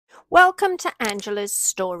Welcome to Angela's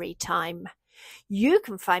Story Time. You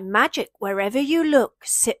can find magic wherever you look.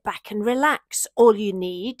 Sit back and relax. All you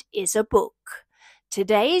need is a book.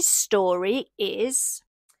 Today's story is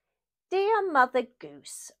Dear Mother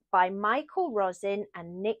Goose by Michael Rosen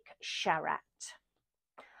and Nick Sharratt.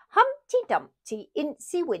 Humpty Dumpty,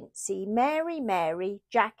 Incy Wincy, Mary Mary,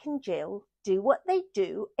 Jack and Jill do what they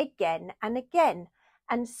do again and again,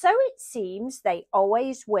 and so it seems they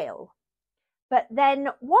always will. But then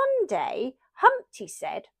one day, Humpty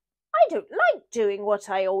said, I don't like doing what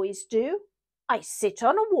I always do. I sit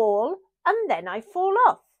on a wall and then I fall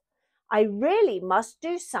off. I really must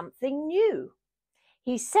do something new.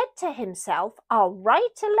 He said to himself, I'll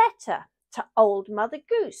write a letter to old Mother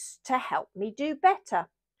Goose to help me do better.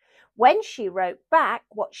 When she wrote back,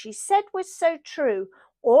 what she said was so true.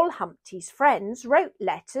 All Humpty's friends wrote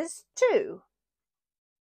letters too.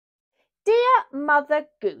 Dear Mother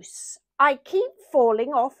Goose, I keep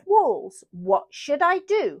falling off walls. What should I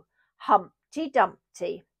do? Humpty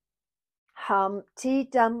Dumpty. Humpty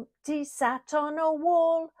Dumpty sat on a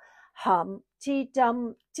wall. Humpty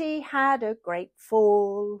Dumpty had a great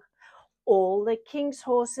fall. All the king's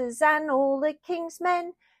horses and all the king's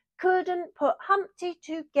men couldn't put Humpty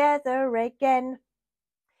together again.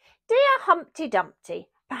 Dear Humpty Dumpty,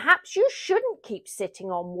 perhaps you shouldn't keep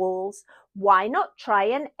sitting on walls. Why not try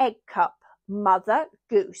an egg cup? Mother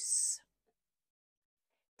Goose.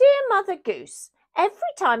 Dear Mother Goose, every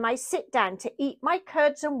time I sit down to eat my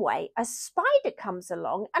curds and whey, a spider comes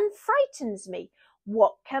along and frightens me.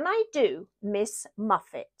 What can I do, Miss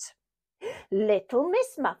Muffet? Little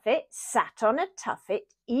Miss Muffet sat on a tuffet,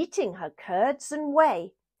 eating her curds and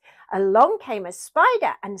whey. Along came a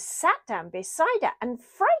spider and sat down beside her and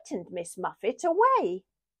frightened Miss Muffet away.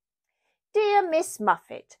 Dear Miss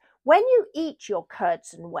Muffet, when you eat your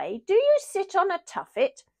curds and whey, do you sit on a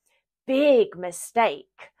tuffet? Big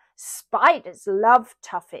mistake. Spiders love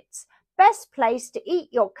tuffets. Best place to eat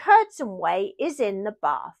your curds and whey is in the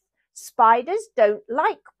bath. Spiders don't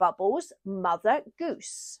like bubbles. Mother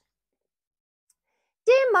Goose.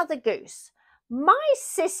 Dear Mother Goose, my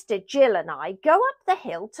sister Jill and I go up the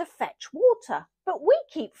hill to fetch water, but we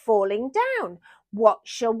keep falling down. What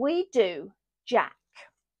shall we do? Jack.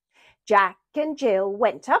 Jack and Jill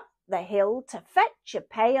went up the hill to fetch a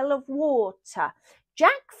pail of water.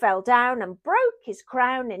 Jack fell down and broke his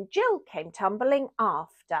crown, and Jill came tumbling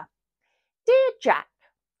after. Dear Jack,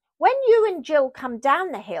 when you and Jill come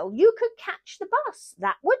down the hill, you could catch the bus.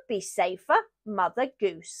 That would be safer. Mother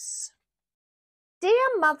Goose.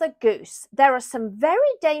 Dear Mother Goose, there are some very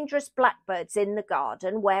dangerous blackbirds in the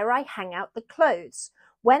garden where I hang out the clothes.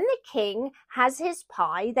 When the king has his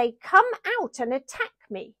pie, they come out and attack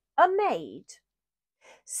me, a maid.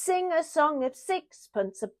 Sing a song of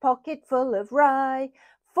sixpence, a pocket full of rye,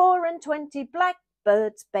 24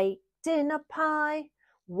 blackbirds baked in a pie.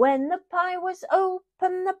 When the pie was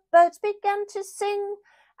open, the birds began to sing,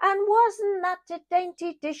 and wasn't that a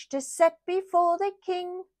dainty dish to set before the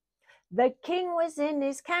king? The king was in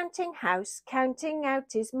his counting house, counting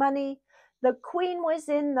out his money. The queen was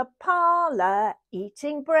in the parlour,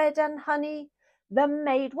 eating bread and honey. The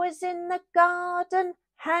maid was in the garden,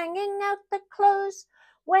 hanging out the clothes,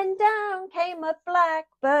 when down came a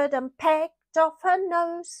blackbird and pecked off her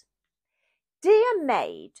nose. Dear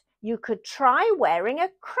maid, you could try wearing a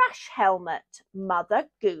crash helmet. Mother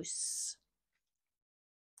Goose.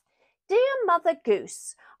 Dear Mother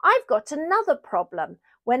Goose, I've got another problem.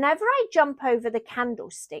 Whenever I jump over the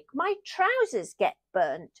candlestick, my trousers get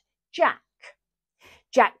burnt. Jack.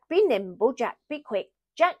 Jack be nimble, Jack be quick,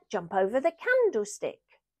 Jack jump over the candlestick.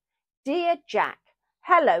 Dear Jack,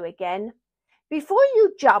 hello again. Before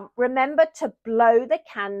you jump, remember to blow the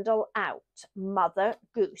candle out. Mother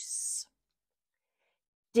Goose.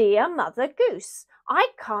 Dear Mother Goose, I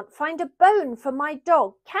can't find a bone for my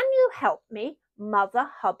dog. Can you help me? Mother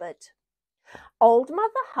Hubbard. Old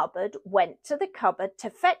Mother Hubbard went to the cupboard to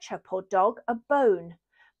fetch her poor dog a bone.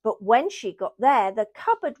 But when she got there, the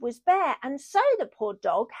cupboard was bare, and so the poor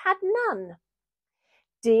dog had none.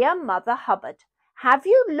 Dear Mother Hubbard, have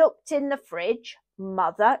you looked in the fridge?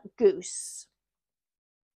 Mother Goose.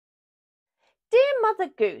 Dear Mother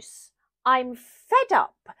Goose, I'm fed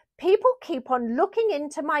up. People keep on looking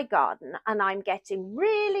into my garden and I'm getting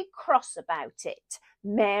really cross about it.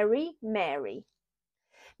 Mary, Mary.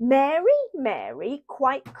 Mary, Mary,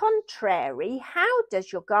 quite contrary, how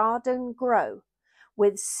does your garden grow?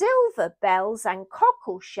 With silver bells and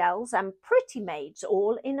cockle shells and pretty maids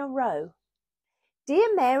all in a row.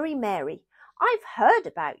 Dear Mary, Mary, I've heard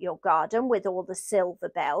about your garden with all the silver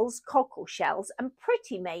bells, cockle shells and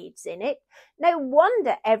pretty maids in it. No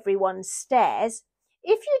wonder everyone stares.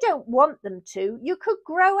 If you don't want them to, you could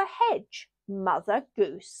grow a hedge. Mother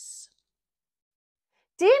Goose.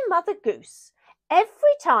 Dear Mother Goose,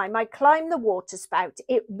 every time I climb the water spout,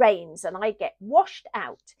 it rains and I get washed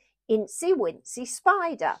out. Incy Wincy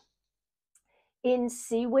Spider.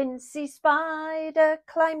 Incy Wincy Spider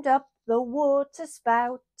climbed up the water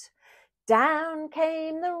spout. Down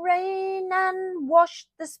came the rain and washed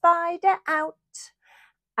the spider out.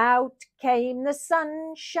 Out came the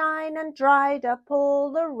sunshine and dried up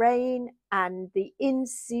all the rain, and the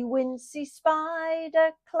Incy Wincy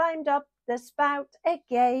Spider climbed up the spout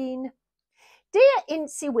again. Dear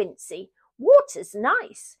Incy Wincy, water's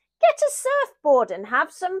nice. Get a surfboard and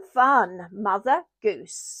have some fun. Mother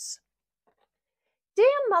Goose.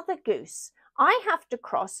 Dear Mother Goose, I have to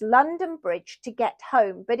cross London Bridge to get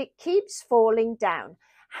home, but it keeps falling down.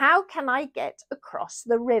 How can I get across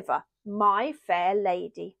the river? My fair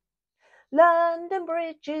lady. London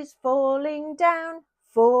Bridge is falling down,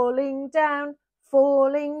 falling down,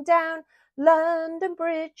 falling down. London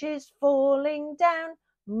Bridge is falling down,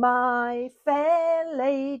 my fair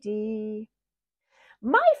lady.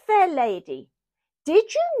 My fair lady,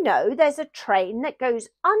 did you know there's a train that goes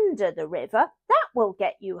under the river? That will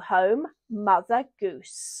get you home, Mother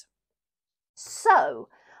Goose. So,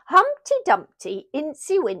 Humpty Dumpty,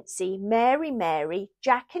 Incy Wincy, Mary,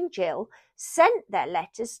 Jack and Jill sent their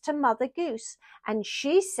letters to Mother Goose, and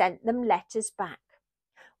she sent them letters back.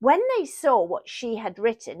 When they saw what she had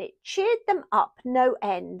written, it cheered them up no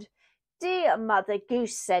end. Dear Mother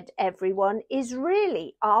Goose, said everyone, is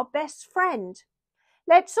really our best friend.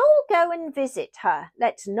 Let's all go and visit her.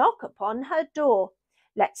 Let's knock upon her door.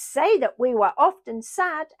 Let's say that we were often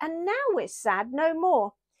sad, and now we're sad no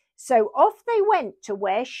more. So off they went to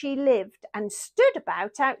where she lived and stood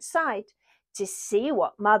about outside. To see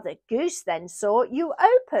what Mother Goose then saw, you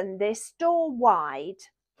open this door wide.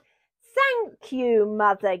 Thank you,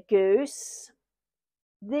 Mother Goose.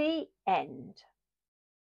 The end.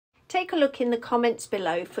 Take a look in the comments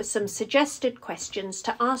below for some suggested questions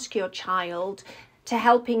to ask your child to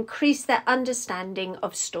help increase their understanding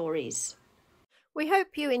of stories. We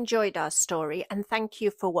hope you enjoyed our story and thank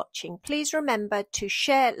you for watching. Please remember to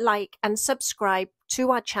share, like and subscribe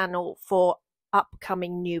to our channel for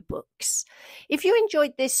upcoming new books. If you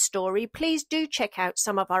enjoyed this story, please do check out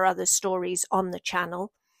some of our other stories on the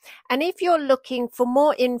channel. And if you're looking for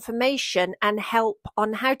more information and help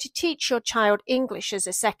on how to teach your child English as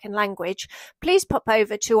a second language, please pop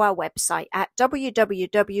over to our website at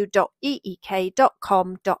www.eek.com.hk.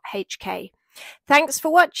 Thanks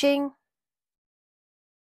for watching.